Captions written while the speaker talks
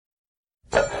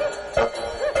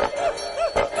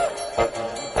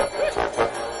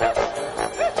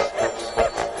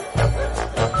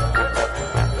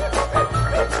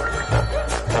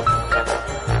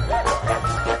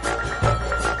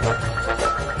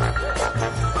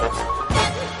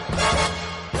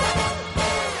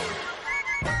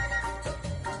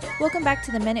Welcome back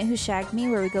to The Minute Who Shagged Me,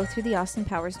 where we go through the Austin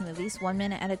Powers movies 1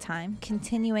 minute at a time,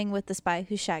 continuing with The Spy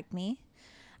Who Shagged Me.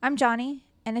 I'm Johnny,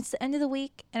 and it's the end of the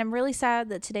week, and I'm really sad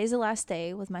that today's the last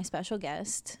day with my special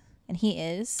guest, and he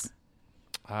is...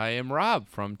 I am Rob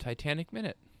from Titanic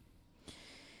Minute.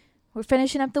 We're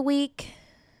finishing up the week.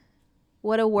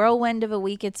 What a whirlwind of a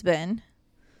week it's been.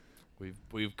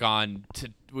 We've gone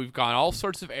all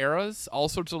sorts of eras, all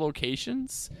sorts of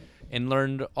locations, and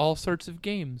learned all sorts of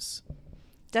games.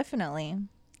 Definitely.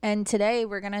 And today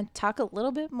we're going to talk a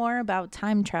little bit more about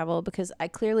time travel because I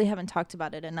clearly haven't talked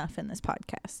about it enough in this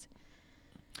podcast.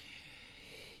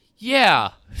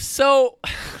 Yeah. So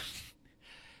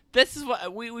this is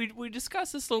what we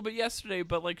discussed this a little bit yesterday,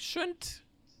 but like, shouldn't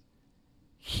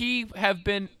he have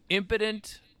been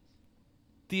impotent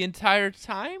the entire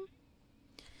time?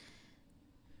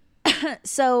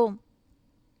 So,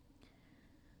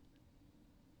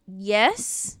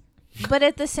 yes, but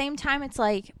at the same time, it's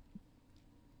like,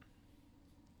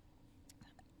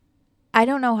 I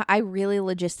don't know. I really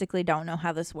logistically don't know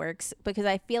how this works because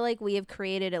I feel like we have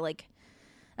created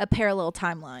a parallel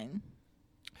timeline.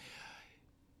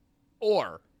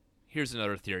 Or, here's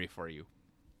another theory for you.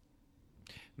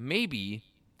 Maybe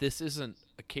this isn't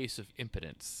a case of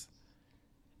impotence.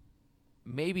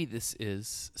 Maybe this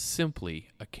is simply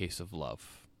a case of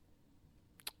love.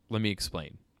 Let me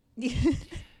explain.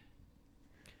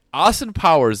 Austin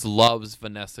Powers loves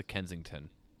Vanessa Kensington.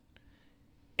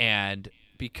 And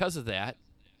because of that,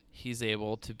 he's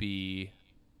able to he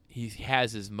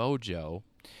has his mojo.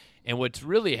 And what's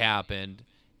really happened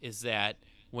is that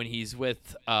when he's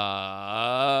with,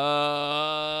 not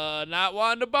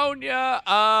Wanda Bonia,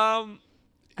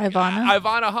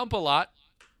 Ivana Hump-a-Lot.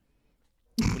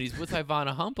 When he's with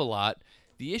Ivana Hump-a-Lot,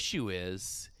 the issue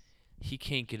is he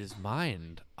can't get his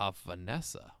mind off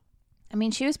Vanessa. I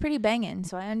mean, she was pretty banging,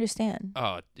 so I understand.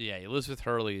 Oh, yeah. Elizabeth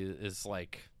Hurley is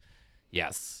like,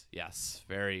 yes.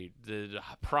 Very, the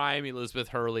prime Elizabeth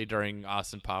Hurley during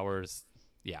Austin Powers.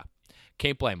 Yeah.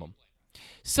 Can't blame him.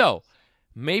 So,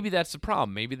 maybe that's the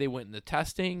problem. Maybe they went in the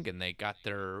testing and they got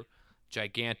their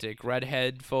gigantic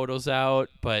redhead photos out,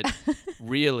 but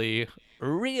really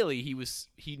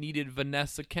he needed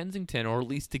Vanessa Kensington, or at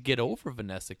least to get over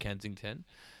Vanessa Kensington,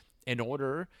 in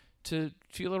order to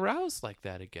feel aroused like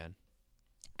that again.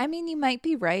 I mean, you might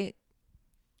be right,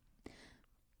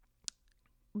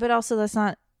 but also that's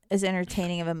not as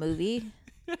entertaining of a movie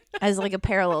as like a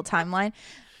parallel timeline.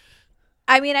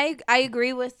 I mean, I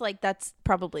agree with that's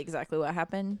probably exactly what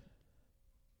happened.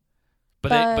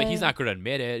 But he's not going to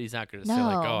admit it. He's not going to say,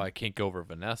 No. oh, I can't go over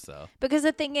Vanessa. Because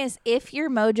the thing is, if your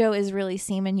mojo is really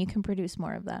semen, you can produce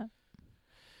more of that.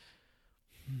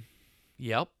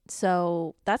 Yep.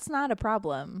 So that's not a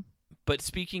problem. But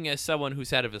speaking as someone who's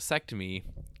had a vasectomy,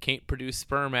 can't produce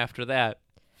sperm after that.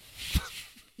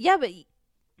 Yeah, but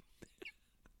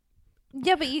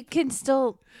you can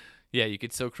still... Yeah, you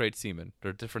could still create semen.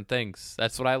 They're different things.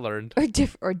 That's what I learned.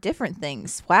 Or different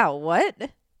things. Wow, what?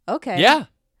 Okay. Yeah,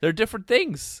 they're different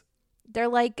things. They're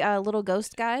like little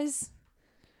ghost guys.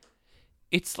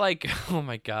 It's like, oh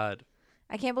my God.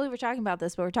 I can't believe we're talking about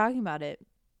this, but we're talking about it.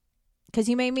 Because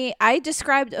I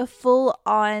described a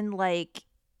full-on,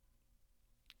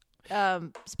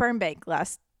 sperm bank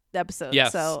last episode.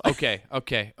 Yes, So. Okay,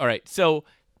 all right. So,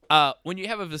 when you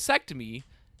have a vasectomy,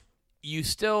 you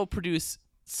still produce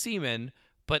semen,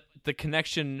 but the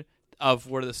connection of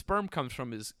where the sperm comes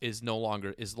from is no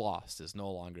longer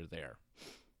there.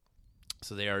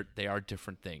 So they are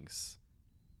different things.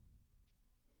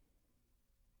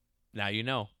 Now you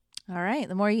know. All right.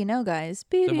 The more you know, guys.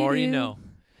 The more you know.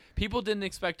 People didn't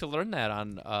expect to learn that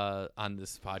on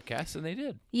this podcast, and they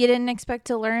did. You didn't expect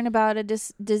to learn about a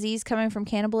disease coming from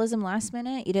cannibalism last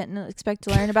minute. You didn't expect to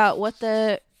learn about what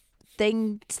the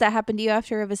things that happened to you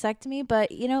after a vasectomy, but,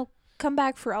 come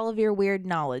back for all of your weird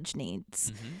knowledge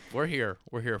needs. Mm-hmm. We're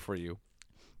here for you.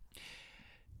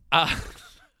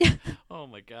 Oh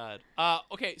my God.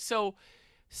 Okay, so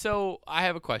I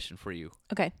have a question for you.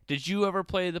 Okay. Did you ever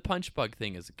play the punch bug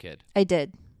thing as a kid? I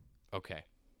did. Okay.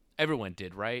 Everyone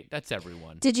did, right? That's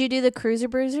everyone. Did you do the Cruiser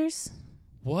Bruisers?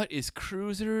 What is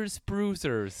Cruisers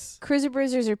Bruisers? Cruiser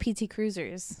Bruisers or PT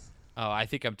Cruisers? Oh, I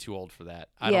think I'm too old for that.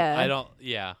 I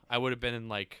would have been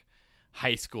in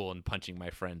high school and punching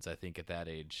my friends, I think, at that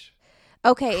age.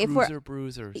 Okay, Cruiser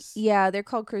Bruisers. Yeah, they're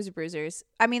called Cruiser Bruisers.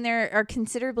 I mean, there are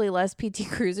considerably less PT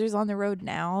Cruisers on the road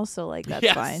now, so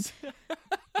that's fine.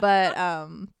 But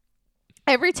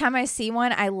every time I see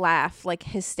one, I laugh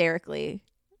hysterically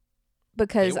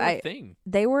because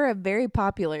they were a very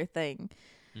popular thing.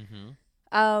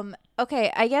 Mm-hmm.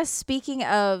 Okay, I guess speaking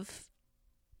of,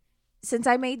 since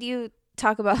I made you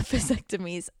talk about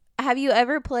vasectomies, have you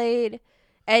ever played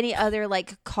any other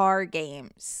like car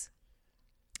games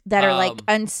that are like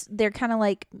they're kind of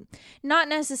like not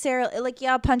necessarily like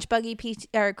Punch Buggy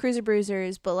or Cruiser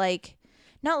Bruisers, but like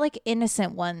not like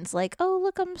innocent ones like, oh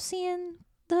look, I'm seeing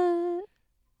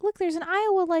look, there's an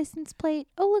Iowa license plate.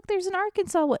 Oh look, there's an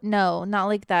Arkansas one. No, not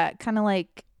like that. Kind of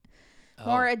like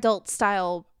more adult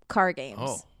style car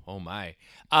games. Oh my.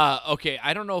 Okay,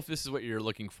 I don't know if this is what you're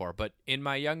looking for, but in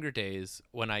my younger days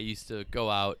when I used to go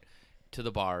out to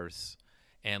the bars,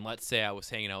 and let's say I was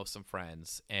hanging out with some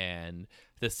friends and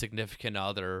the significant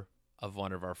other of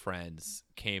one of our friends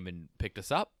came and picked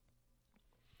us up,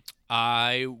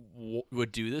 I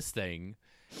would do this thing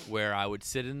where I would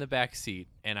sit in the back seat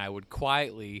and I would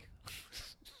quietly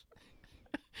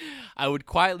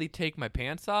take my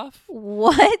pants off.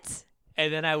 What?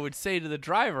 And then I would say to the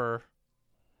driver,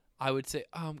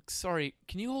 sorry,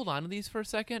 can you hold on to these for a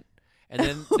second? And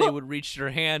then they would reach their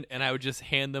hand and I would just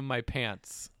hand them my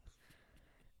pants.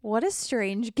 What a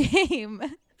strange game.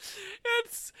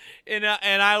 And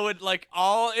I would like,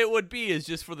 all it would be is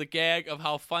just for the gag of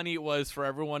how funny it was for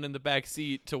everyone in the back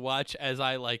seat to watch as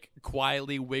I like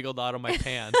quietly wiggled out of my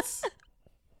pants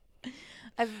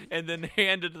and then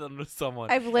handed them to someone.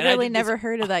 I've literally never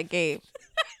heard of that game.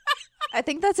 I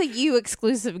think that's a you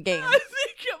exclusive game. I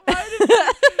think it might have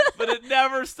been, but it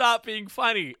never stopped being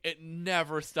funny.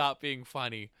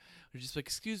 We're just like,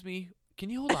 excuse me, can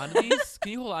you hold on to these?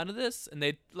 Can you hold on to this? And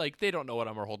they don't know what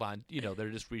I'm gonna hold on. They're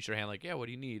just reach their hand like, yeah, what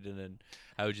do you need? And then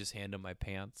I would just hand them my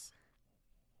pants.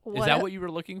 Is that what you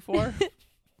were looking for?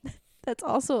 That's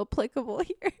also applicable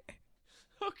here.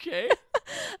 Okay.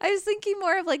 I was thinking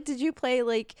more of like, did you play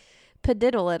like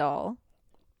Padiddle at all?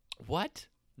 What?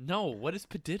 No. What is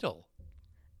Padiddle?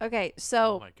 Okay,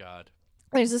 so oh my god,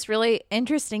 there's this really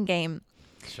interesting game.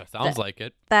 Sure, sounds like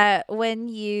it. That we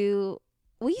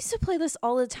used to play this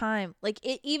all the time. Like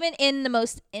even in the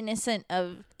most innocent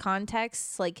of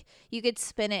contexts, like you could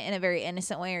spin it in a very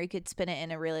innocent way, or you could spin it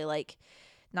in a really like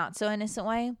not so innocent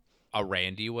way. A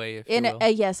randy way, if you will.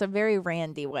 Yes, a very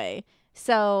randy way.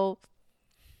 So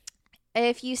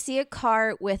if you see a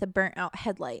car with a burnt out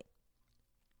headlight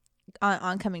on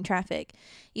oncoming traffic,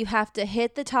 you have to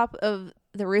hit the top of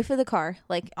the roof of the car,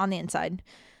 like on the inside,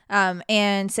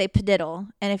 and say Padiddle.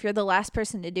 And if you're the last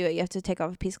person to do it, you have to take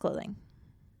off a piece of clothing.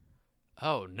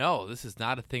 Oh no, this is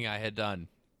not a thing I had done.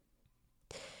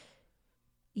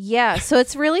 Yeah, so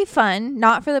it's really fun,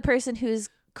 not for the person who's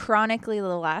chronically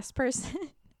the last person.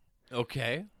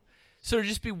 Okay. So there'd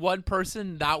just be one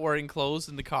person not wearing clothes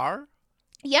in the car?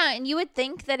 Yeah, and you would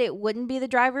think that it wouldn't be the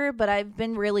driver, but I've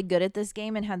been really good at this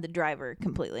game and had the driver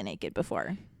completely naked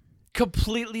before.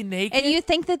 Completely naked? And you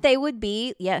think that they would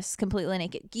be, yes, completely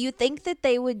naked. You think that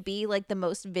they would be like the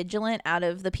most vigilant out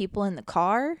of the people in the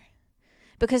car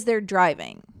because they're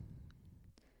driving.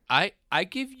 I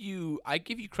give you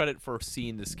credit for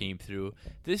seeing this game through.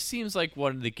 This seems like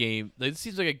this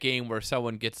seems like a game where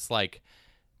someone gets like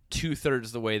 2/3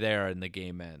 of the way there and the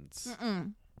game ends.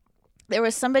 Mm-mm. There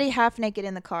was somebody half naked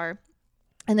in the car,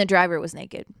 and the driver was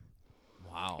naked.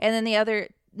 Wow. And then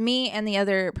me and the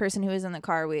other person who was in the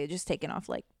car, we had just taken off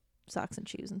like socks and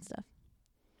shoes and stuff.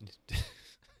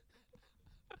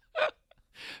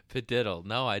 Padiddle.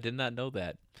 No, I did not know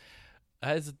that.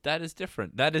 That is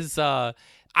different. That is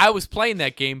I was playing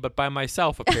that game, but by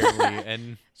myself apparently,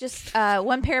 and just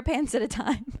one pair of pants at a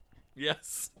time.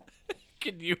 Yes.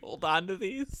 Can you hold on to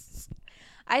these?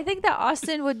 I think that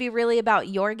Austin would be really about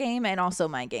your game and also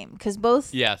my game, because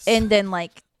both. Yes. And then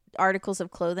like articles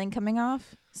of clothing coming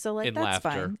off, so like and that's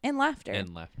laughter. fine. And laughter.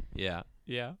 And yeah,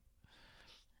 yeah.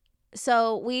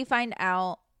 So we find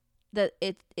out that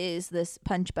it is this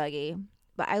Punch Buggy,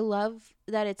 but I love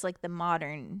that it's like the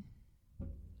modern.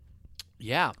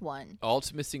 Yeah. One. All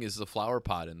it's missing is the flower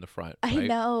pot in the front. Right? I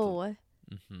know.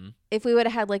 Mm-hmm. If we would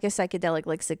have had like a psychedelic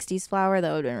like 60s flower,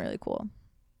 that would have been really cool.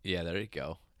 Yeah, there you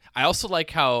go. I also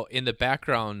like how in the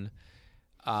background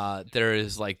there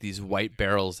is like these white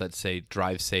barrels that say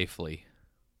 "Drive safely."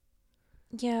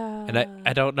 Yeah. And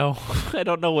I don't know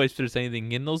if there's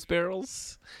anything in those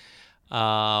barrels.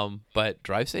 But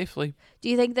drive safely. Do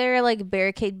you think they're like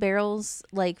barricade barrels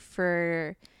like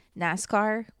for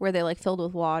NASCAR where they're like filled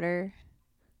with water?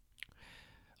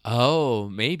 Oh,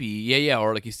 maybe. Yeah,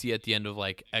 or like you see at the end of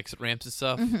like exit ramps and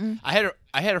stuff. Mm-hmm.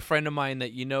 I had a friend of mine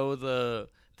that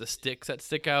the sticks that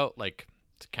stick out like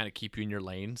to kind of keep you in your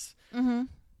lanes. Mm-hmm.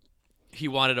 He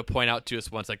wanted to point out to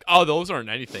us once like, "Oh, those aren't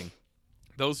anything.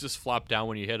 Those just flop down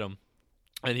when you hit them."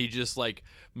 And he just like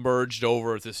merged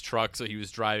over with his truck, so he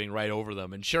was driving right over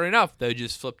them. And sure enough, they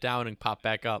just flip down and pop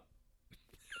back up.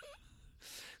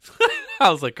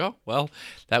 I was like, "Oh, well,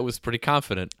 that was pretty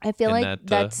confident." I feel like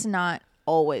that's not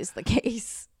always the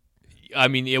case. I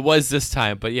mean, it was this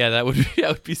time, but yeah, that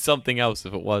would be something else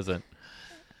if it wasn't.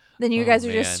 Then you guys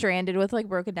are just stranded with like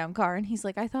broken down car, and he's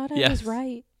like, I thought I was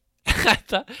right.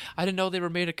 I didn't know they were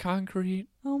made of concrete.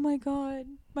 Oh my god,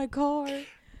 my car.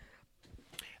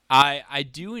 I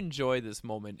do enjoy this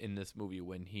moment in this movie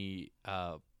when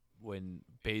when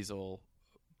Basil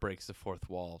breaks the fourth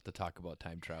wall to talk about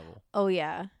time travel. Oh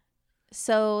yeah.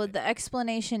 So the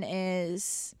explanation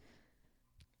is,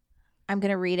 I'm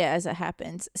going to read it as it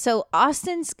happens. So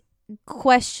Austin's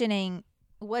questioning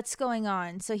what's going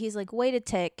on. So he's like, wait a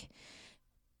tick.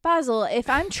 Basil, if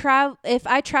I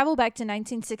travel back to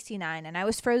 1969 and I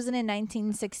was frozen in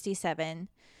 1967,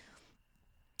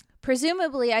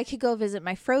 presumably I could go visit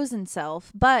my frozen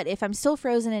self. But if I'm still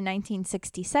frozen in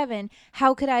 1967,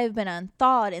 how could I have been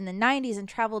unthawed in the 90s and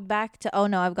traveled back to, oh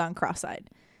no, I've gone cross-eyed.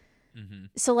 Mm-hmm.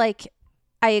 So like,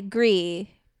 I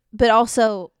agree, but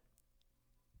also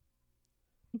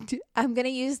I'm going to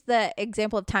use the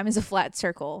example of time as a flat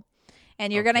circle.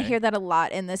 And you're going to hear that a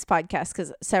lot in this podcast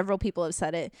because several people have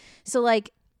said it. So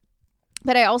like,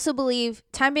 but I also believe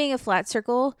time being a flat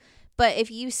circle, but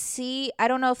if you see, I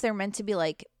don't know if they're meant to be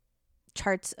like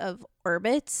charts of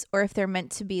orbits or if they're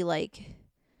meant to be like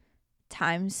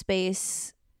time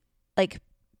space, like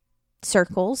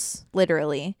circles,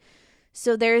 literally.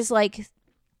 So there's like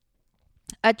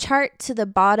a chart to the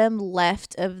bottom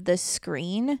left of the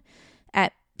screen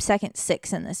at second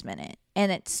 6 in this minute.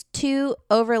 And it's two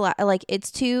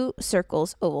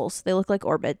circles, ovals. They look like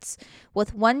orbits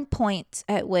with one point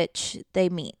at which they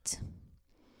meet.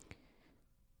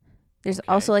 There's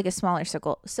also like a smaller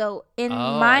circle. So in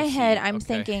my head, I'm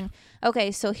thinking,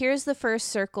 okay, so here's the first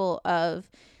circle of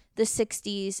the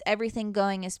 60s. Everything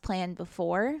going as planned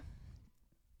before.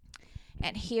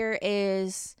 And here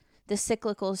is the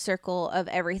cyclical circle of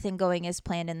everything going as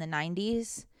planned in the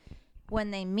 90s.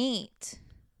 When they meet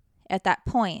at that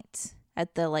point,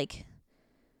 at the like,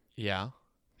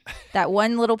 that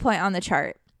one little point on the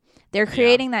chart, they're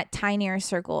creating that tinier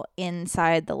circle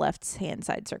inside the left-hand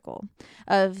side circle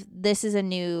of this is a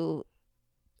new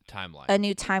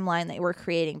timeline that we're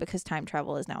creating because time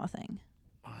travel is now a thing.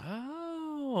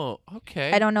 Oh,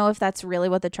 okay. I don't know if that's really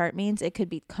what the chart means. It could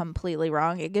be completely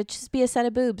wrong. It could just be a set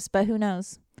of boobs, but who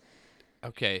knows?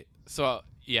 Okay. So, all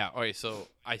right. So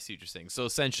I see what you're saying. So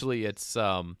essentially it's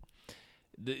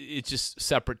just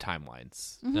separate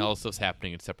timelines. Mm-hmm. And all stuff's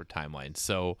happening in separate timelines.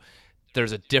 So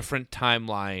there's a different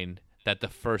timeline that the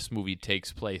first movie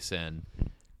takes place in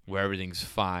where everything's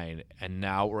fine. And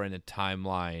now we're in a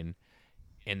timeline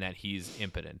in that he's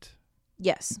impotent.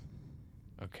 Yes.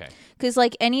 Okay. Because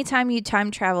like anytime you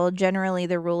time travel, generally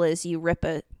the rule is you rip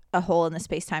a hole in the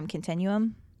space-time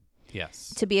continuum.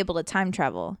 Yes. To be able to time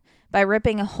travel. By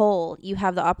ripping a hole, you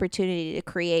have the opportunity to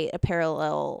create a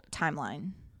parallel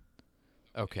timeline.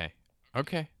 Okay.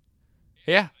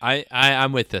 Yeah,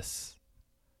 I'm with this.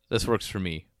 This works for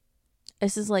me.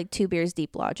 This is like 2 beers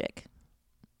deep logic.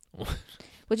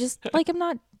 Which is like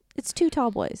it's 2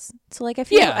 tall boys. So like I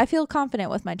feel confident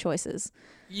with my choices.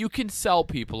 You can sell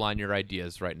people on your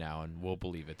ideas right now and we'll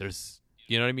believe it.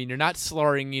 You know what I mean? You're not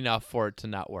slurring enough for it to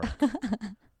not work.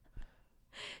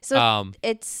 So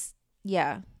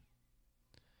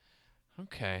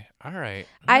Okay. All right.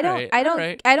 I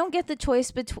don't get the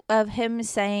choice of him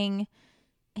saying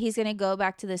he's going to go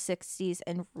back to the 60s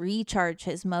and recharge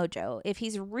his mojo. If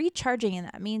he's recharging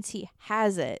it, that means he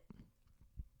has it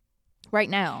right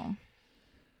now.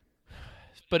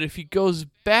 But if he goes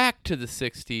back to the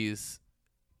 60s,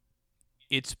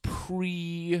 it's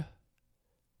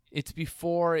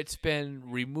before it's been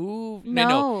removed?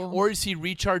 No. Or is he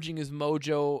recharging his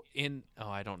mojo in... Oh,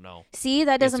 I don't know. See,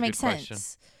 that doesn't make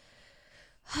sense.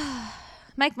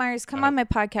 Mike Myers, come on my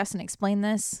podcast and explain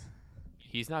this.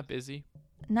 He's not busy.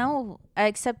 No,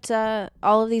 except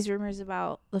all of these rumors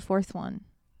about the 4th one.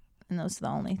 And those are the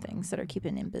only things that are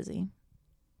keeping him busy.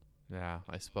 Yeah,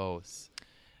 I suppose.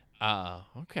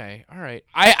 Okay. All right.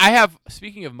 I have,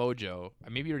 speaking of mojo,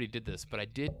 maybe you already did this, but I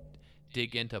did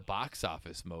dig into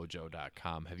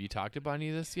boxofficemojo.com. Have you talked about any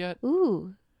of this yet?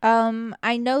 Ooh.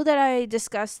 I know that I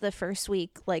discussed the first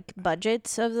week, like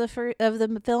budgets of the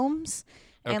films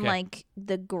and like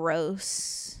the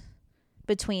gross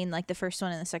between like the first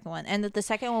one and the second one, and that the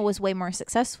second one was way more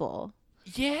successful.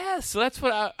 Yeah, so that's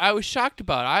what I was shocked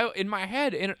about. In my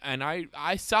head, and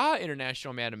I saw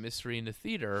International Man of Mystery in the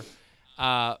theater,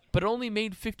 but only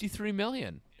made $53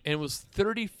 million, and it was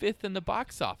 35th in the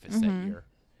box office that year.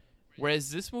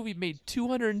 Whereas this movie made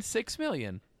 $206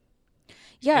 million.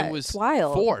 Yeah, it was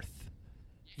wild. 4th.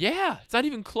 Yeah, it's not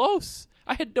even close.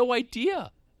 I had no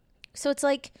idea. So it's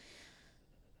like,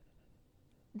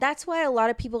 that's why a lot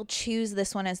of people choose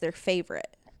this one as their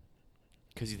favorite.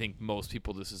 Because you think most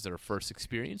people, this is their first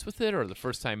experience with it or the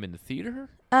first time in the theater?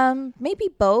 Maybe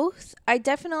both. I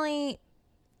definitely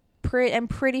I'm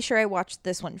pretty sure I watched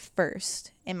this one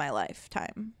first in my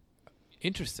lifetime.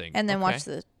 Interesting. And then okay. watched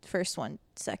the first one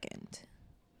second.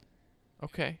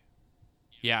 Okay.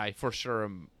 Yeah, I for sure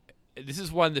am. This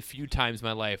is one of the few times in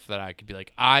my life that I could be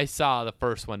like, I saw the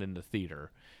first one in the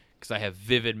theater because I have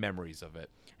vivid memories of it.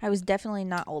 I was definitely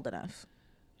not old enough.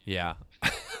 Yeah.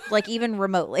 Like, even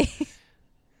remotely.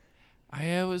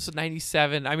 I was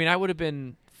 97. I mean, I would have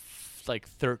been like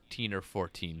 13 or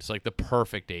 14. So like the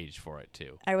perfect age for it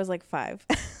too. I was like 5.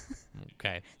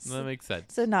 Okay. That makes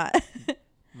sense. So not.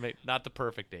 Not the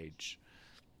perfect age.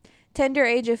 Tender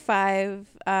age of 5,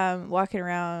 walking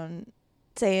around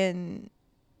saying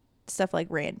stuff like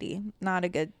Randy. Not a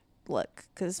good look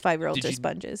because 5-year-olds are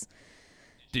sponges.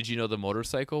 Did you know the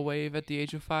motorcycle wave at the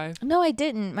age of 5? No, I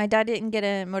didn't. My dad didn't get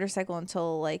a motorcycle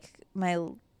until like my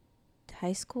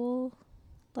high school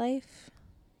life.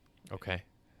 Okay.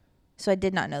 So I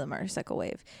did not know the motorcycle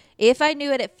wave. If I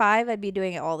knew it at 5, I'd be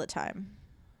doing it all the time.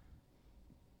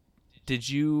 Did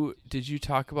you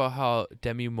talk about how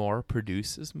Demi Moore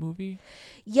produced this movie?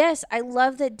 Yes, I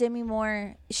love that Demi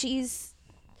Moore, she's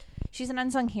an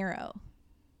unsung hero.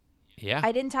 Yeah.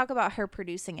 I didn't talk about her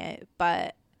producing it,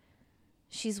 but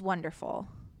she's wonderful.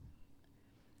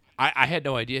 I had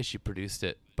no idea she produced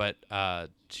it, but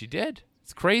she did.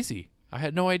 It's crazy. I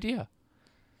had no idea.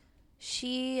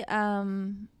 She's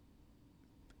in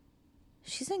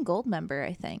Goldmember,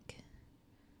 I think.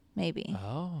 Maybe.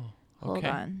 Oh. Okay. Hold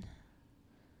on.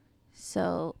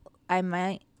 So I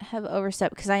might have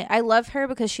overstepped because I love her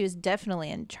because she was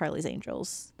definitely in Charlie's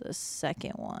Angels, the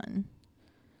second one.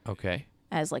 Okay.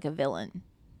 As like a villain.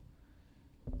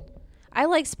 I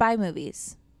like spy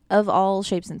movies of all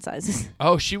shapes and sizes.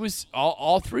 Oh, she was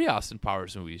all 3 Austin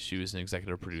Powers movies. She was an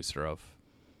executive producer of.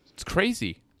 It's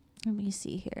crazy. Let me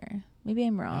see here. Maybe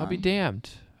I'm wrong. I'll be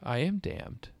damned. I am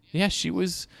damned. Yeah, she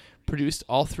was produced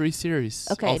all 3 series.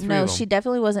 Okay, no, she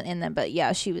definitely wasn't in them, but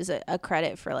yeah, she was a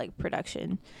credit for like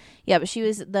production. Yeah, but she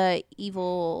was the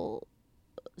evil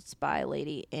spy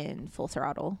lady in Full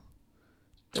Throttle,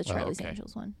 the Charlie's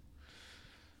Angels one.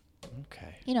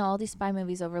 Okay. You know, all these spy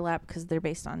movies overlap because they're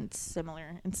based on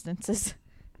similar instances.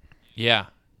 Yeah.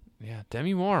 Yeah,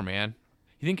 Demi Moore, man.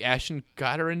 You think Ashton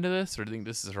got her into this, or do you think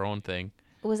this is her own thing?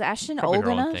 Was Ashton Probably old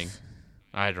her own enough? thing.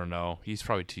 I don't know. He's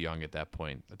probably too young at that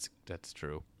point. That's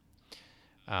true.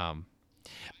 I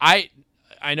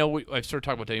know I've sort of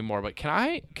talked about Demi Moore, but can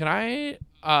I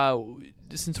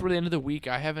since we're at the end of the week,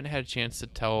 I haven't had a chance to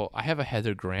tell. I have a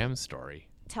Heather Graham story.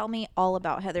 Tell me all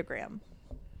about Heather Graham.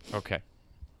 Okay.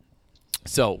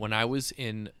 So when I was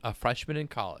a freshman in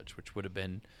college, which would have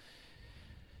been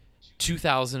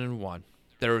 2001,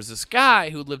 there was this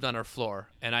guy who lived on our floor,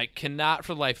 and I cannot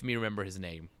for the life of me remember his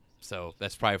name. So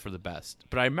that's probably for the best.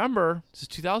 But I remember, this is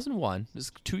 2001. This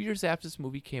is 2 years after this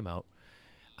movie came out.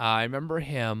 I remember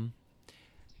him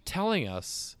telling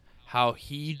us how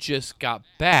he just got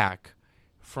back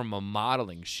from a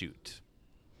modeling shoot.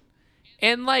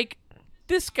 And, like,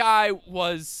 this guy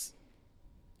was,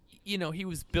 you know, he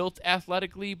was built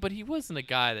athletically, but he wasn't a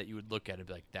guy that you would look at and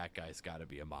be like, that guy's got to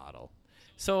be a model.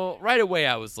 So right away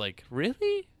I was like,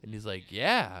 really? And he's like,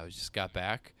 yeah, I just got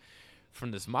back from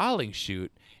this modeling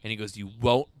shoot. And he goes, you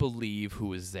won't believe who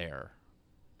was there.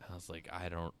 I was like, I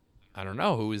don't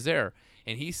know who was there.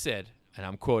 And he said, and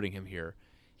I'm quoting him here,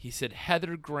 he said,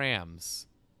 Heather Graham's.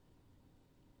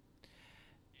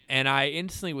 And I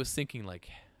instantly was thinking, like,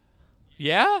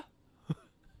 yeah?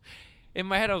 In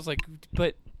my head, I was like,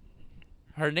 but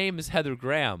her name is Heather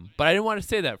Graham. But I didn't want to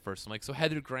say that first. I'm like, so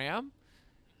Heather Graham?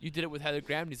 You did it with Heather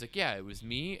Graham? And he's like, yeah, it was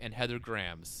me and Heather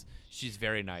Graham's. She's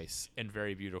very nice and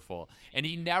very beautiful. And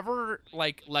he never,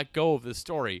 like, let go of the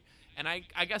story. And I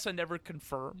guess I never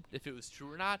confirmed if it was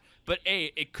true or not. But,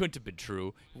 A, it couldn't have been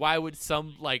true. Why would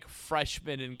some, like,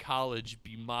 freshman in college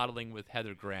be modeling with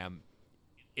Heather Graham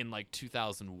in, like,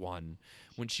 2001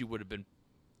 when she would have been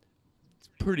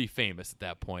pretty famous at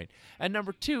that point? And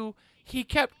number 2, he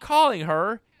kept calling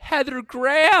her Heather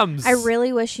Graham's. I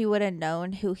really wish you would have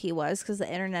known who he was because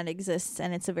the internet exists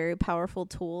and it's a very powerful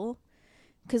tool.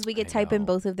 Because we could type in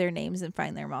both of their names and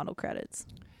find their model credits.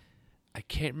 I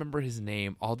can't remember his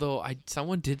name, although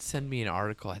someone did send me an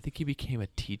article. I think he became a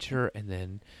teacher and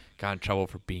then got in trouble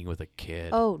for being with a kid.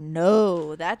 Oh,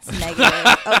 no. That's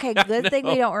negative. Okay, good thing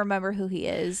we don't remember who he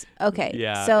is. Okay,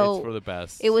 yeah, so it's for the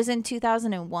best. It was in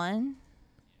 2001?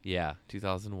 Yeah,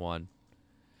 2001.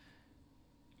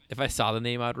 If I saw the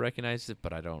name, I'd recognize it,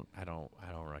 but I don't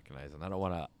recognize it. I don't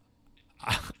want to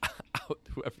out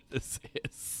whoever this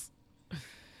is.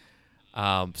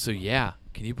 So yeah,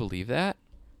 can you believe that?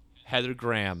 Heather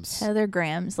Grahams. Heather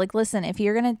Grahams. Like, listen, if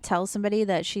you're gonna tell somebody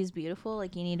that she's beautiful,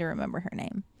 like, you need to remember her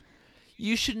name.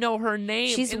 You should know her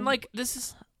name. She's and like, this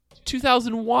is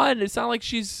 2001. It's not like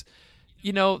she's,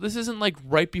 this isn't like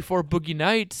right before Boogie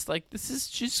Nights. Like,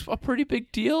 she's a pretty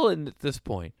big deal at this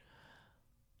point.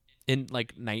 In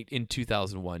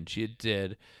 2001, she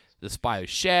did The Spy Who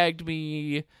Shagged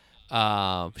Me.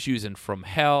 She was in From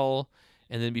Hell,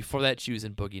 and then before that, she was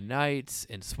in Boogie Nights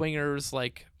and Swingers.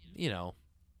 Like,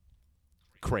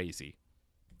 crazy.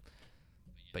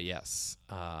 But yes,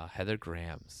 Heather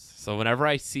Grahams. So whenever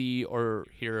I see or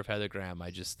hear of Heather Graham, I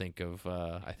just think of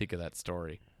that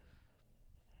story.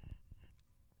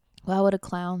 Wow, what a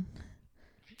clown!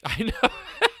 I know.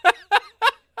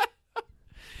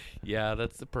 Yeah,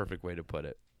 that's the perfect way to put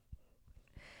it.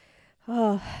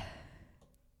 Oh,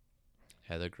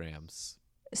 Heather Grahams.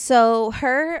 So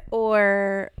Felicity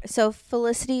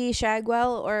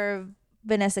Shagwell or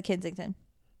Vanessa Kensington?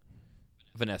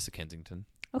 Vanessa Kensington.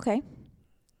 Okay.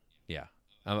 Yeah.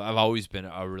 I've always been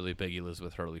a really big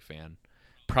Elizabeth Hurley fan.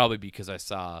 Probably because I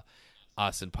saw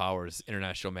Austin Powers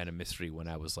International Man of Mystery when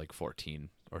I was like 14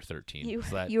 or 13.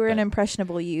 You were an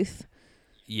impressionable youth.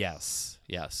 Yes.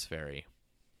 Yes, very.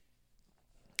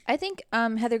 I think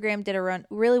Heather Graham did a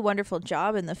really wonderful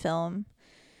job in the film.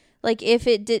 Like, if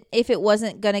it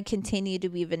wasn't going to continue to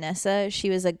be Vanessa, she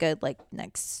was a good, like,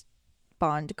 next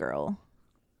Bond girl.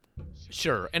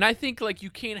 Sure. And I think, like, you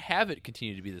can't have it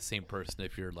continue to be the same person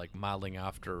if you're, like, modeling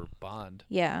after Bond.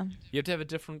 Yeah. You have to have a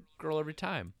different girl every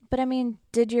time. But, I mean,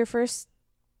 did your first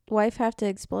wife have to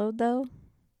explode, though?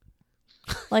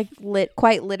 Like,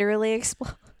 quite literally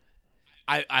explode?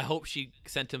 I hope she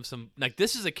sent him some... Like,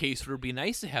 this is a case where it would be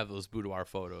nice to have those boudoir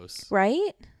photos.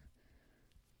 Right?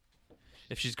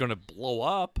 If she's going to blow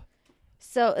up.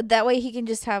 So, that way he can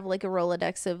just have, like, a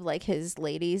Rolodex of, like, his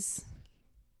ladies.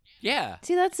 Yeah.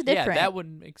 See, that's different. Yeah, that would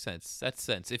make sense. That's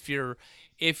sense. If you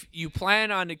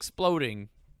plan on exploding,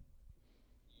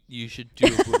 you should do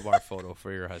a boudoir photo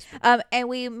for your husband. And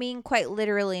we mean quite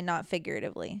literally, not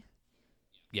figuratively.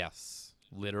 Yes.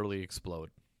 Literally explode.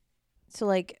 So,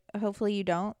 like, hopefully you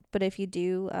don't. But if you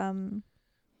do,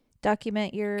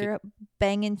 document your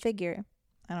banging figure.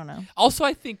 I don't know. Also,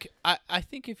 I think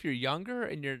if you're younger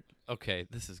and you're okay,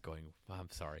 this is going.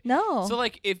 I'm sorry. No. So,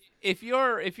 like, if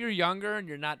you're younger and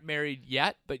you're not married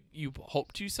yet, but you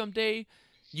hope to someday,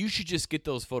 you should just get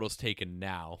those photos taken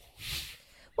now.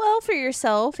 Well, for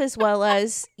yourself as well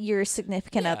as your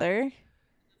significant other.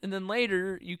 And then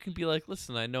later you can be like,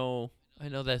 listen, I know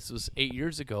this was 8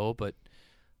 years ago, but.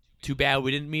 Too bad we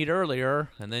didn't meet earlier,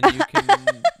 and then you can,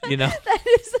 That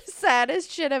is the saddest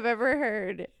shit I've ever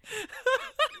heard.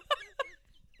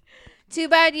 Too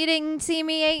bad you didn't see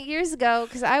me 8 years ago,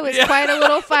 because I was quite a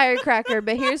little firecracker,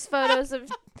 but here's photos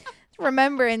of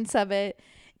remembrance of it.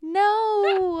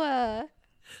 No.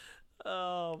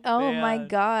 Oh my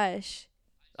gosh.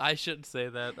 I shouldn't say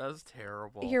that. That was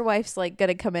terrible. Your wife's, like, going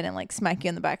to come in and, like, smack you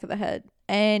in the back of the head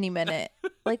any minute.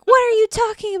 Like, what are you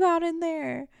talking about in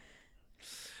there?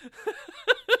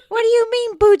 What do you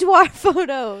mean boudoir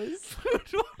photos?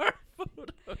 Boudoir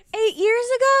photos. 8 years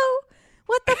ago?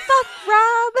 What the fuck,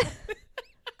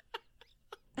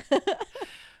 Rob?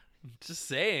 Just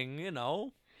saying,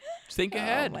 think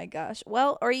ahead. Oh my gosh.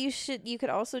 Well, or you could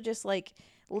also just, like,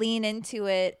 lean into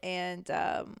it and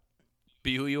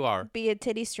be who you are. Be a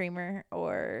titty streamer,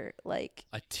 or like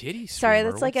a titty streamer. Sorry,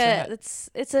 that's like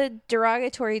it's a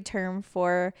derogatory term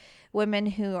for women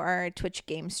who are Twitch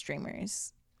game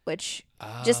streamers. Which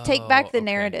just take back the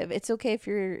narrative. It's okay if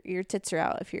your tits are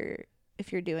out if you're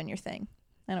doing your thing.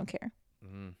 I don't care.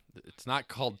 It's not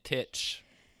called titch.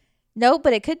 No,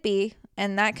 but it could be,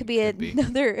 and that could be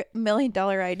another $1 million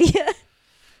idea.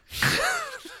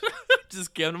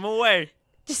 Just giving them away.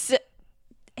 Just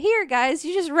here, guys.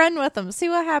 You just run with them, see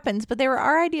what happens. But they were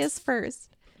our ideas first.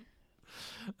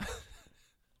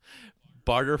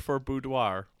 Barter for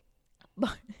boudoir.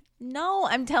 No,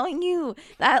 I'm telling you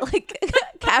that, like,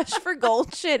 cash for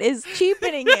gold shit is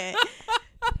cheapening it.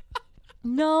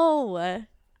 No.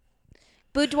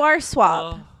 Boudoir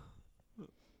swap.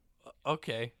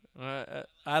 Okay.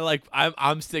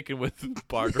 I'm sticking with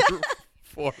barter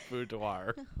for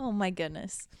boudoir. Oh my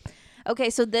goodness. Okay,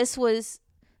 so this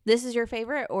is your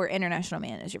favorite, or International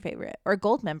Man is your favorite, or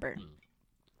Gold Member?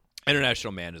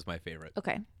 International Man is my favorite.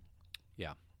 Okay.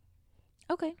 Yeah.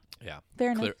 Okay. Yeah.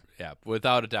 Fair enough. Yeah,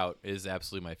 without a doubt is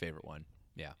absolutely my favorite one.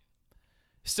 Yeah.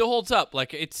 Still holds up.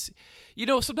 Like, it's,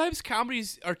 sometimes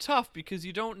comedies are tough because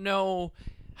you don't know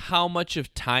how much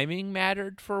of timing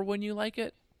mattered for when you like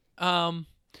it.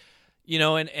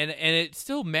 and it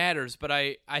still matters, but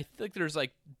I think there's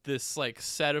like this like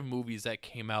set of movies that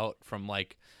came out from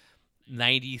like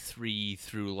 93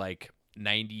 through like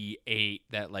 98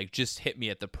 that like just hit me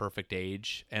at the perfect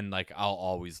age and like I'll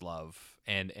always love.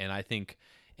 And I think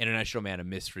International Man of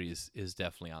Mystery is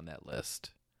definitely on that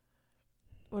list.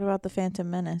 What about The Phantom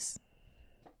Menace?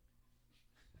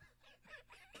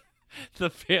 The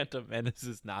Phantom Menace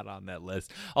is not on that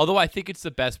list. Although I think it's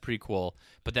the best prequel,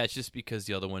 but that's just because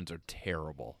the other ones are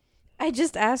terrible. I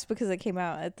just asked because it came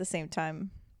out at the same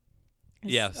time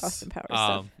as Yes. Austin Powers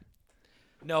stuff.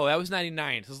 No, that was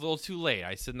 99. It was a little too late.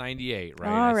 I said 98, right?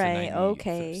 All I said right, 90,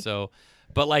 okay. So,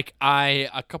 but like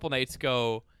a couple nights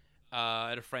ago, I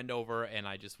had a friend over and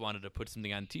I just wanted to put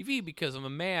something on TV because I'm a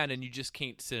man and you just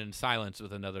can't sit in silence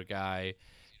with another guy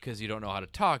because you don't know how to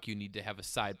talk. You need to have a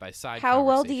side-by-side How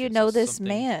well do conversation. you know So this something-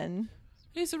 man?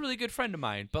 He's a really good friend of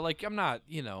mine, but like I'm not,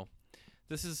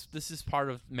 this is part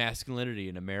of masculinity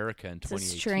in America in It's a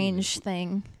 2018. strange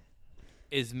thing.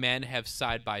 Is men have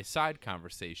side-by-side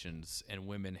conversations and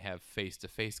women have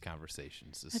face-to-face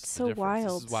conversations. That's This is so the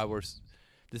difference. wild.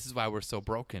 This is why we're so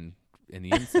broken in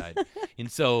the inside.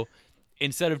 And so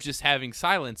instead of just having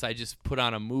silence, I just put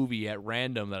on a movie at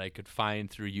random that I could find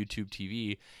through YouTube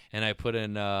TV, and I put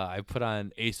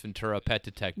on Ace Ventura: Pet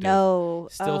Detective. No.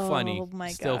 Still funny. Oh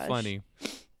my Still gosh. funny.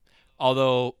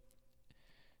 Although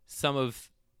some of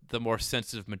the more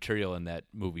sensitive material in that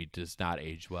movie does not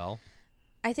age well.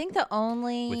 I think the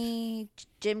only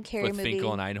Jim Carrey With movie.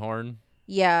 Finkel and Einhorn.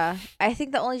 Yeah, I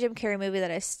think the only Jim Carrey movie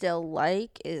that I still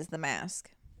like is The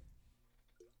Mask.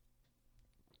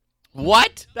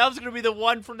 What? That was going to be the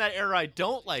one from that era I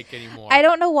don't like anymore. I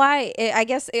don't know why. I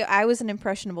guess I was an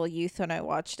impressionable youth when I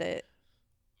watched it,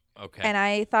 Okay. and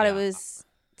I thought it Yeah. was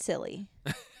silly.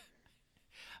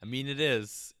 I mean, it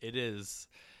is. It is.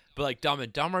 But like Dumb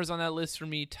and Dumber's on that list for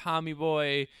me. Tommy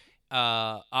Boy,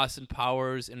 Austin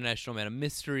Powers, International Man of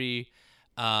Mystery.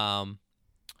 There's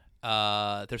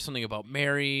something about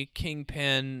Mary,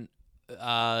 Kingpin,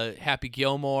 Happy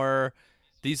Gilmore.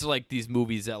 These are like these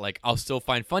movies that like I'll still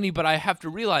find funny, but I have to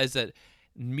realize that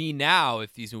me now,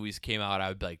 if these movies came out, I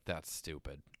would be like, that's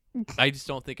stupid. I just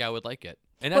don't think I would like it.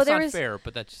 And that's not fair,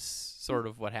 but that's just sort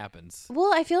of what happens.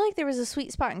 Well, I feel like there was a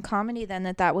sweet spot in comedy then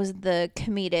that was the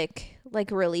comedic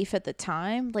like relief at the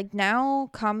time. Like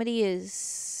now comedy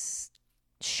is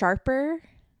sharper,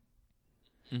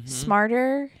 Mhm.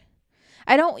 smarter.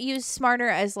 I don't use smarter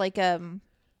as like I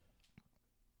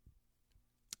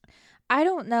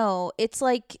don't know. It's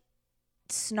like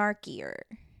snarkier.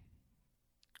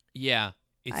 Yeah,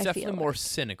 it's I definitely feel more like.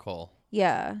 cynical,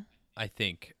 Yeah. I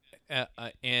think.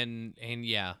 And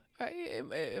yeah,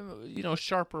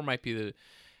 sharper might be the,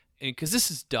 because this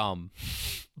is dumb,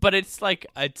 but it's like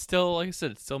it's still, like I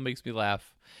said, it still makes me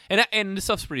laugh. And this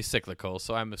stuff's pretty cyclical,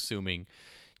 so I'm assuming,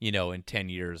 in 10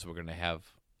 years we're gonna have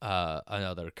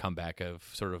another comeback of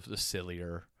sort of the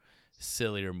sillier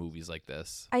movies like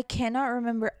this. I cannot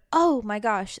remember. Oh my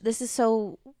gosh, this is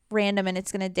so random, and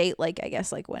it's gonna date like I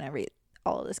guess like whenever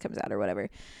all of this comes out or whatever.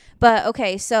 But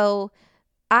okay, so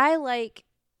I like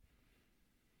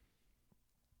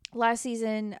last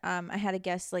season. I had a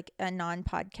guest, like a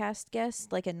non-podcast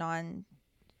guest, like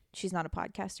she's not a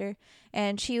podcaster,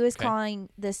 and she was Okay. calling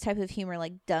this type of humor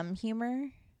like dumb humor,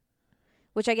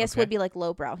 which I guess Okay. would be like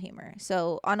lowbrow humor.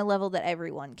 So on a level that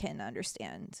everyone can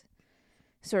understand.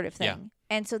 Sort of thing. Yeah.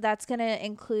 And so that's going to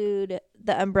include,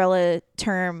 the umbrella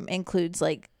term includes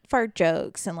like fart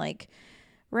jokes and like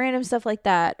random stuff like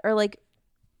that, or like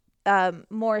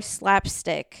more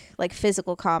slapstick, like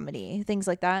physical comedy, things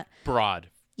like that. Broad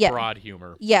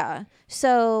humor. Yeah.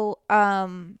 So I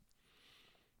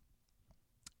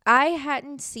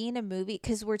hadn't seen a movie,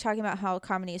 because we're talking about how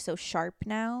comedy is so sharp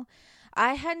now.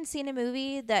 I hadn't seen a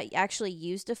movie that actually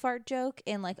used a fart joke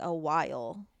in like a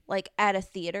while, like at a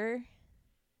theater.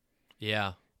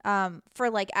 Yeah. For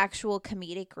like actual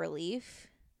comedic relief.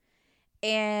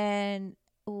 And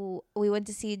we went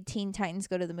to see Teen Titans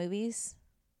Go to the Movies.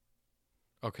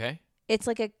 Okay. It's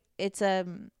like it's a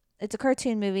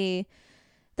cartoon movie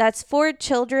that's for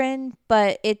children,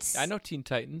 but it's, I know Teen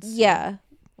Titans. yeah,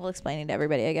 we'll explain it to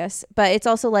everybody, I guess. But it's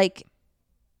also like,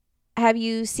 have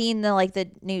you seen the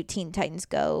new Teen Titans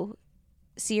Go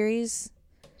series?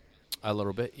 A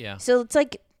little bit, yeah. So it's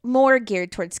like more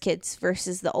geared towards kids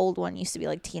versus the old one used to be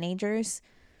like teenagers.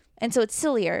 And so it's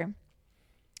sillier.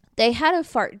 They had a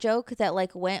fart joke that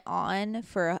like went on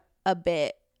for a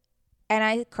bit, and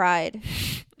I cried.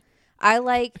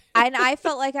 And I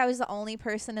felt like I was the only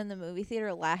person in the movie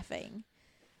theater laughing.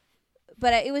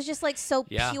 But it was just like so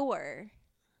Yeah. pure.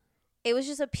 It was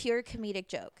just a pure comedic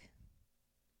joke.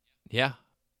 Yeah.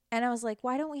 And I was like,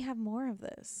 why don't we have more of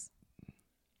this?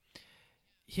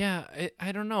 Yeah,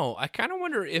 I don't know. I kind of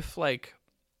wonder if like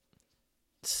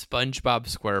SpongeBob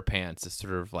SquarePants is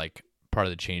sort of like part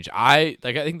of the change. I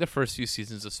think the first few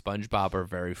seasons of SpongeBob are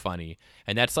very funny,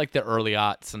 and that's like the early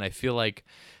aughts, and I feel like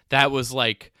that was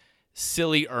like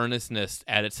silly earnestness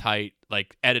at its height,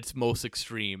 like at its most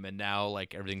extreme, and now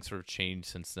like everything's sort of changed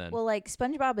since then. Well, like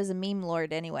SpongeBob is a meme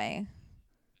lord anyway.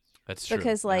 That's true.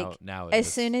 Because like now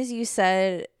as soon as you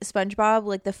said SpongeBob,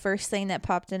 like the first thing that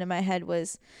popped into my head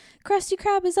was Krusty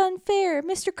Krab is unfair.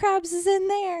 Mr. Krabs is in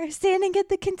there, standing at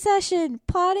the concession,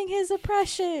 plotting his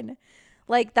oppression.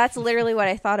 Like that's literally what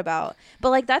I thought about. But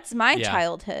like that's my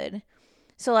childhood.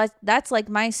 So that's like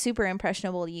my super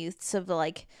impressionable youths of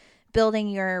like building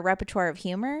your repertoire of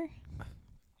humor.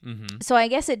 Mm-hmm. So I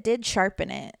guess it did sharpen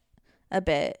it a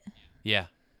bit. Yeah.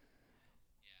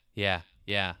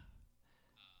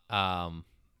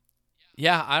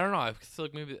 I don't know. I feel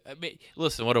like maybe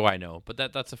listen, what do I know? But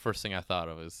that's the first thing I thought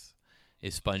of is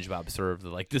SpongeBob sort of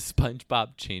like the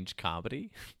SpongeBob change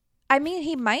comedy. I mean,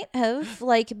 he might have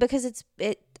like because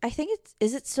I think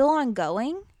is it still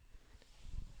ongoing?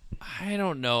 I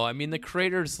don't know. I mean, the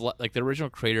creators like the original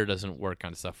creator doesn't work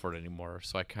on stuff for it anymore,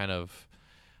 so I kind of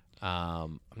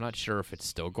I'm not sure if it's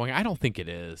still going. I don't think it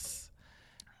is.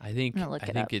 I think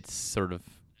it's sort of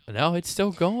no, it's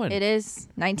still going. It is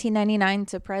 1999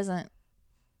 to present.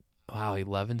 Wow,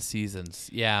 11 seasons.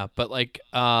 Yeah, but like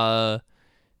Hillenbrand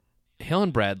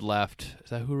left. Is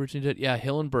that who originally did? Yeah,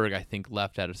 Hillenberg I think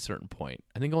left at a certain point.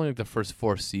 I think only like the first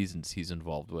 4 seasons he's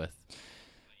involved with.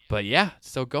 But yeah, it's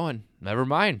still going. Never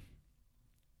mind.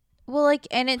 Well, like,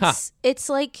 and it's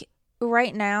like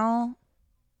right now,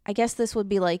 I guess this would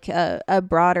be like a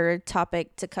broader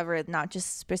topic to cover, not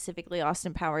just specifically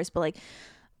Austin Powers, but like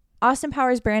Austin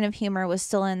Powers' brand of humor was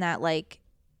still in that like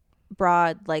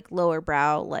broad, like lower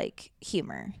brow, like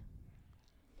humor,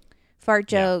 fart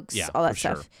jokes, all that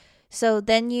stuff. Sure. So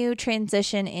then you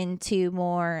transition into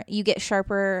more, you get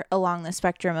sharper along the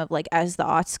spectrum of like as the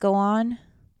aughts go on,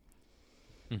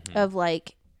 of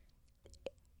like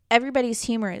everybody's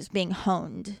humor is being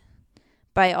honed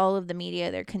by all of the media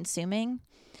they're consuming.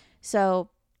 So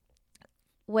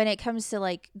when it comes to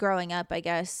like growing up, I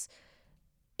guess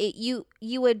you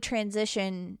would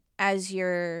transition as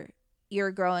you're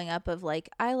growing up of like,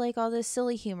 I like all this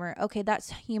silly humor. Okay, that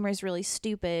humor is really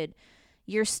stupid.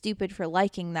 You're stupid for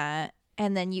liking that.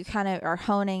 And then you kind of are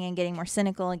honing and getting more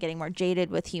cynical and getting more jaded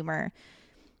with humor.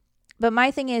 But my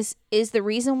thing is the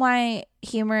reason why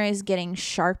humor is getting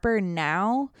sharper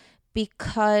now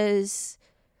because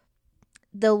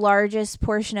the largest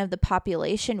portion of the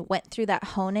population went through that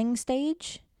honing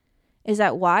stage? Is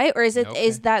that why? Or is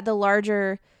that the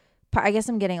larger, I guess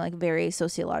I'm getting like very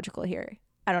sociological here.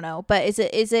 I don't know. But is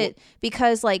it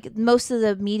because like most of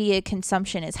the media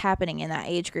consumption is happening in that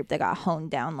age group that got honed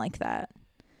down like that?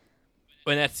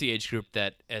 And that's the age group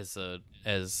that as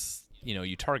you know,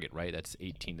 you target, right? That's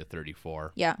 18 to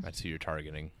 34. Yeah. That's who you're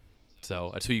targeting.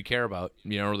 So that's who you care about.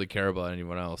 You don't really care about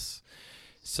anyone else.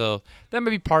 So that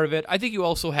might be part of it. I think you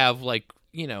also have like,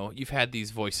 you know, you've had these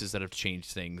voices that have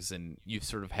changed things, and you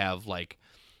sort of have like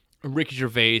Ricky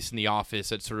Gervais in The Office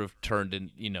that sort of turned in,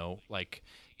 you know, like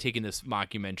taking this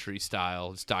documentary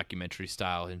style,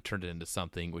 and turned it into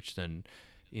something which then,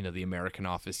 you know, the American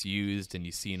Office used, and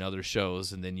you see in other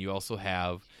shows. And then you also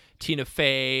have Tina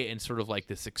Fey and sort of like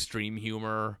this extreme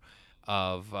humor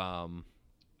of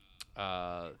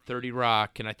 30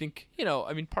 Rock. And I think, you know,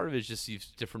 I mean, part of it is just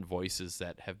these different voices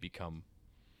that have become,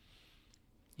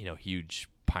 you know, huge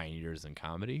pioneers in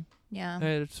comedy. Yeah.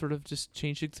 It sort of just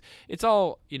changed. It's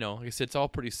all, you know, like I said, it's all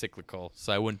pretty cyclical.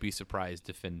 So I wouldn't be surprised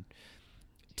if in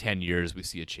 10 years we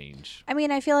see a change. I mean,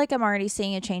 I feel like I'm already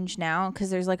seeing a change now because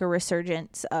there's like a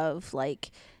resurgence of like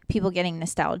people getting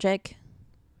nostalgic.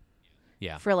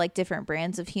 Yeah. For like different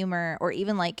brands of humor, or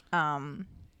even like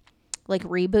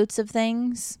reboots of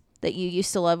things that you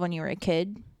used to love when you were a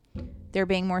kid. They're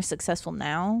being more successful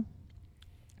now.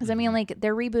 Because I mean, like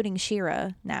they're rebooting She-Ra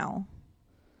now.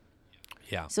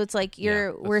 Yeah. So it's like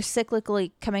we're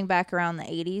cyclically coming back around the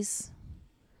 80s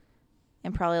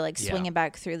and probably like swinging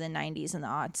back through the 90s and the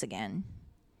aughts again.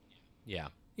 Yeah.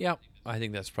 Yeah. I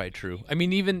think that's probably true. I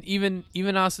mean,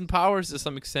 even Austin Powers to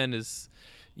some extent is,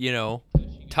 you know,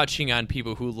 touching on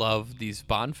people who love these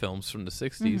Bond films from the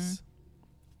 60s. Mm-hmm.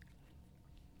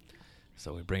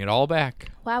 So we bring it all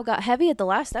back. Wow, got heavy at the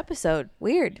last episode.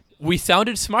 Weird. We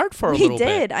sounded smart for a little bit.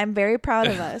 We did. I'm very proud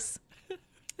of us.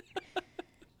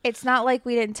 It's not like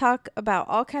we didn't talk about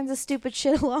all kinds of stupid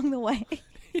shit along the way.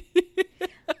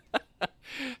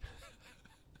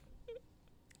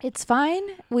 It's fine.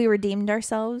 We redeemed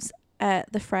ourselves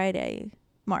at the Friday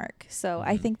mark. So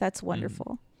I think that's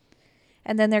wonderful.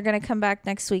 And then they're going to come back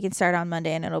next week and start on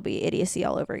Monday, and it'll be Idiocy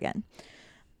all over again.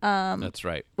 That's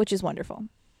right. Which is wonderful.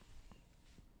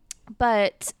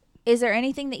 But is there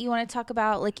anything that you want to talk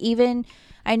about? Like, even,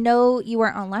 I know you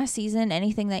weren't on last season.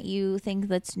 Anything that you think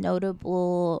that's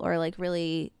notable or like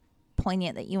really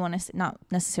poignant that you want to, not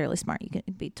necessarily smart, you can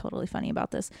be totally funny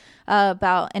about this,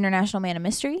 about International Man of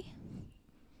Mystery?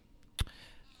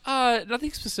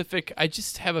 Nothing specific. I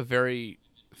just have a very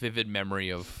vivid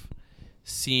memory of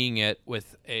seeing it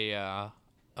with a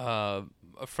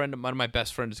friend of one of my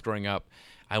best friends growing up.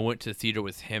 I went to the theater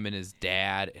with him and his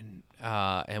dad,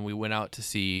 and we went out to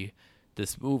see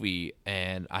this movie,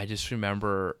 and I just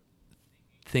remember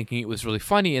thinking it was really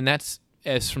funny, and that's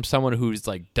as from someone who's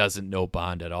like doesn't know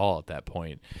Bond at all at that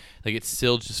point. Like, it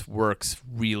still just works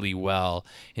really well,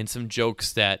 and some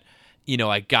jokes that, you know,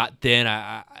 I got then,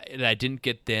 I didn't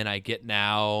get then, I get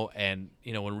now. And,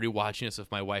 you know, when rewatching this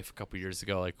with my wife a couple years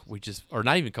ago, like or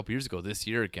not even a couple years ago, this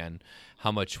year again,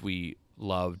 how much we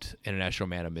loved International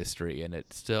Man of Mystery, and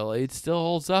it still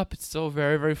holds up. It's still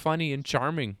very, very funny and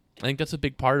charming. I think that's a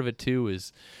big part of it too.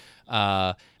 Is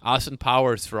Austin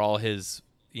Powers, for all his,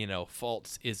 you know,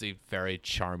 faults, is a very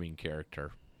charming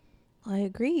character. I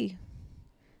agree.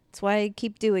 That's why I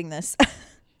keep doing this.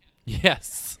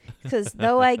 Yes. Because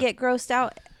though I get grossed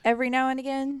out every now and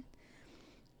again,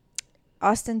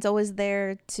 Austin's always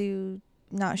there to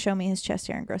not show me his chest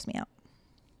hair and gross me out.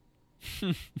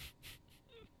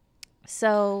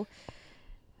 So,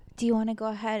 do you want to go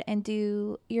ahead and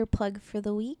do your plug for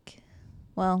the week?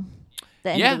 Well,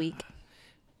 the end of the week.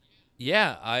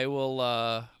 Yeah, I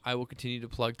will continue to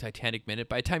plug Titanic Minute.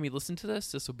 By the time you listen to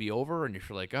this will be over, and if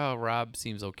you're like, oh, Rob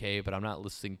seems okay, but I'm not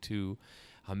listening to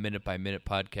a minute-by-minute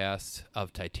podcast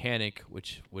of Titanic,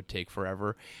 which would take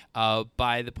forever.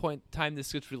 By the time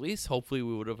this gets released, hopefully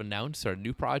we would have announced our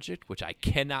new project, which I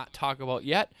cannot talk about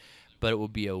yet, but it will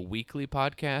be a weekly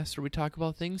podcast where we talk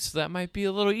about things, so that might be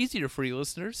a little easier for you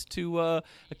listeners to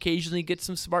occasionally get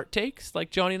some smart takes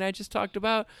like Johnny and I just talked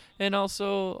about, and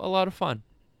also a lot of fun.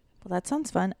 Well, that sounds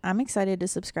fun. I'm excited to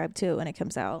subscribe to it when it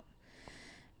comes out.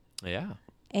 Yeah.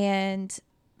 And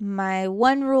my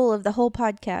one rule of the whole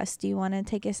podcast, do you want to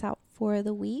take us out for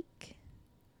the week?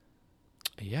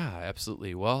 Yeah,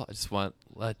 absolutely. Well, I just want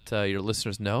to let your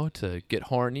listeners know to get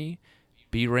horny,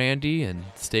 be randy, and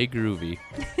stay groovy.